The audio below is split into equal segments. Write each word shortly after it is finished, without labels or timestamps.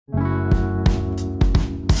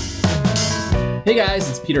Hey guys,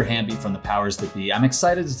 it's Peter Hamby from The Powers That Be. I'm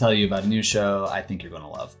excited to tell you about a new show I think you're going to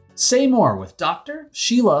love. Say More with Dr.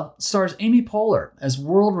 Sheila stars Amy Poehler as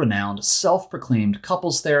world-renowned, self-proclaimed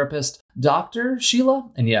couples therapist Dr. Sheila.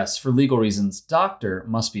 And yes, for legal reasons, doctor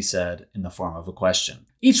must be said in the form of a question.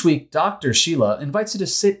 Each week, Dr. Sheila invites you to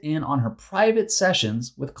sit in on her private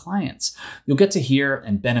sessions with clients. You'll get to hear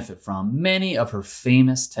and benefit from many of her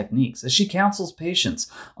famous techniques as she counsels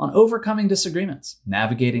patients on overcoming disagreements,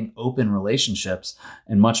 navigating open relationships,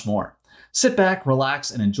 and much more. Sit back,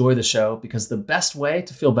 relax, and enjoy the show because the best way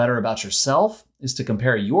to feel better about yourself is to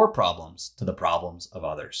compare your problems to the problems of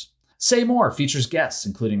others. Say More features guests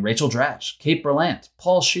including Rachel Dratch, Kate Berlant,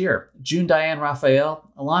 Paul Scheer, June Diane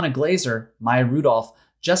Raphael, Alana Glazer, Maya Rudolph,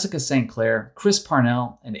 Jessica St. Clair, Chris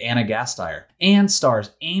Parnell, and Anna Gasteyer, and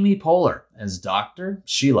stars Amy Poehler as Dr.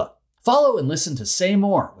 Sheila. Follow and listen to Say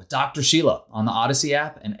More with Dr. Sheila on the Odyssey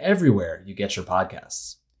app and everywhere you get your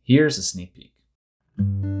podcasts. Here's a sneak peek.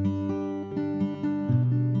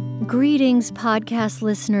 Greetings, podcast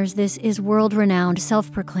listeners. This is world-renowned,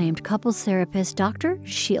 self-proclaimed couples therapist, Dr.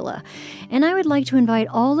 Sheila. And I would like to invite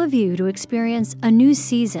all of you to experience a new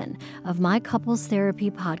season of my couples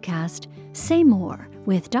therapy podcast, Say More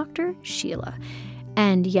with Dr. Sheila.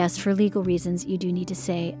 And yes, for legal reasons, you do need to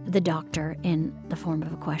say the doctor in the form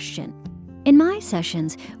of a question. In my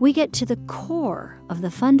sessions, we get to the core of the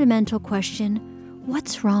fundamental question,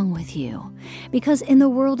 what's wrong with you? Because in the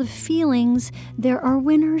world of feelings, there are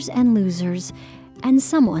winners and losers, and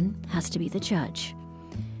someone has to be the judge.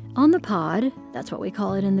 On the pod, that's what we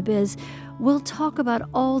call it in the biz, we'll talk about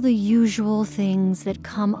all the usual things that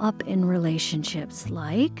come up in relationships,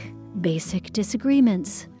 like basic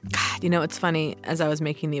disagreements. God, it's funny. As I was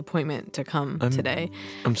making the appointment to come today.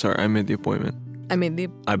 I'm sorry, I made the appointment. I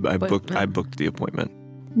booked the appointment.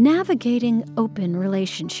 Navigating open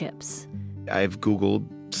relationships. I've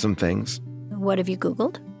Googled some things. What have you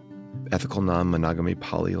Googled? Ethical non-monogamy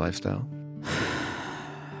poly lifestyle.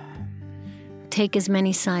 Take as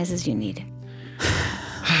many sighs as you need.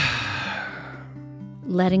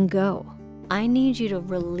 Letting go. I need you to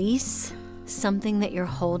release something that you're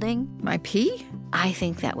holding. My pee? I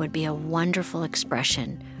think that would be a wonderful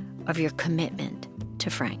expression of your commitment to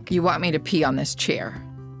Frank. You want me to pee on this chair?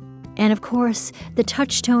 And of course, the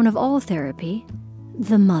touchstone of all therapy,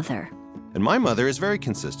 the mother. And my mother is very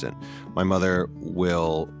consistent. My mother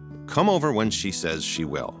will come over when she says she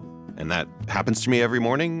will. And that happens to me every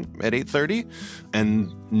morning at 8:30.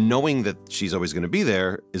 And knowing that she's always going to be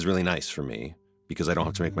there is really nice for me because I don't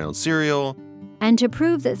have to make my own cereal. And to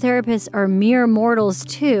prove that therapists are mere mortals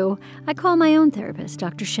too, I call my own therapist,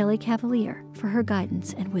 Dr. Shelley Cavalier, for her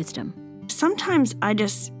guidance and wisdom. Sometimes I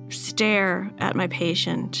just stare at my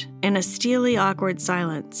patient in a steely, awkward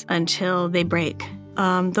silence until they break.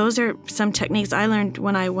 Those are some techniques I learned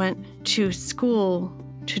when I went to school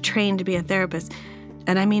to train to be a therapist.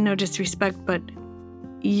 And I mean no disrespect, but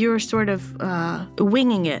you're sort of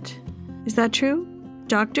winging it. Is that true,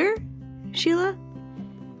 Dr. Sheila?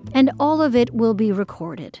 And all of it will be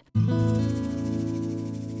recorded.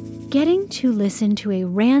 Getting to listen to a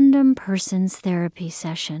random person's therapy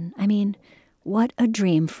session, what a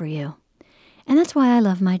dream for you. And that's why I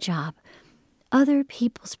love my job. Other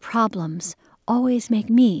people's problems always make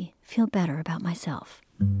me feel better about myself.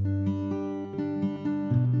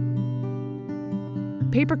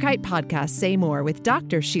 Paper Kite Podcast Say More with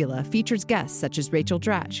Dr. Sheila features guests such as Rachel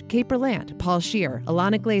Dratch, Kate Berlant, Paul Scheer,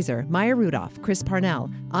 Alana Glazer, Maya Rudolph, Chris Parnell,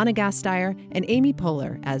 Anna Gasteyer, and Amy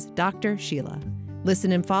Poehler as Dr. Sheila.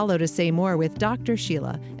 Listen and follow to Say More with Dr.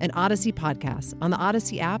 Sheila, an Odyssey podcast on the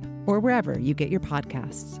Odyssey app or wherever you get your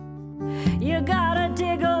podcasts. You gotta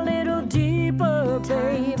dig a little deeper,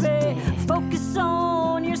 baby. Focus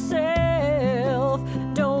on yourself.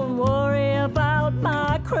 Don't worry about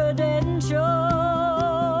my credentials.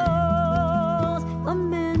 A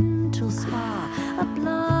mental spa, a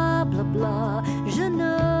blah, blah, blah. Je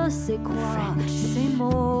ne sais quoi. Say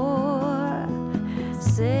more.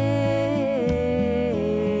 Say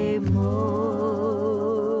more.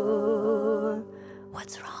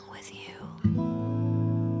 What's wrong with you?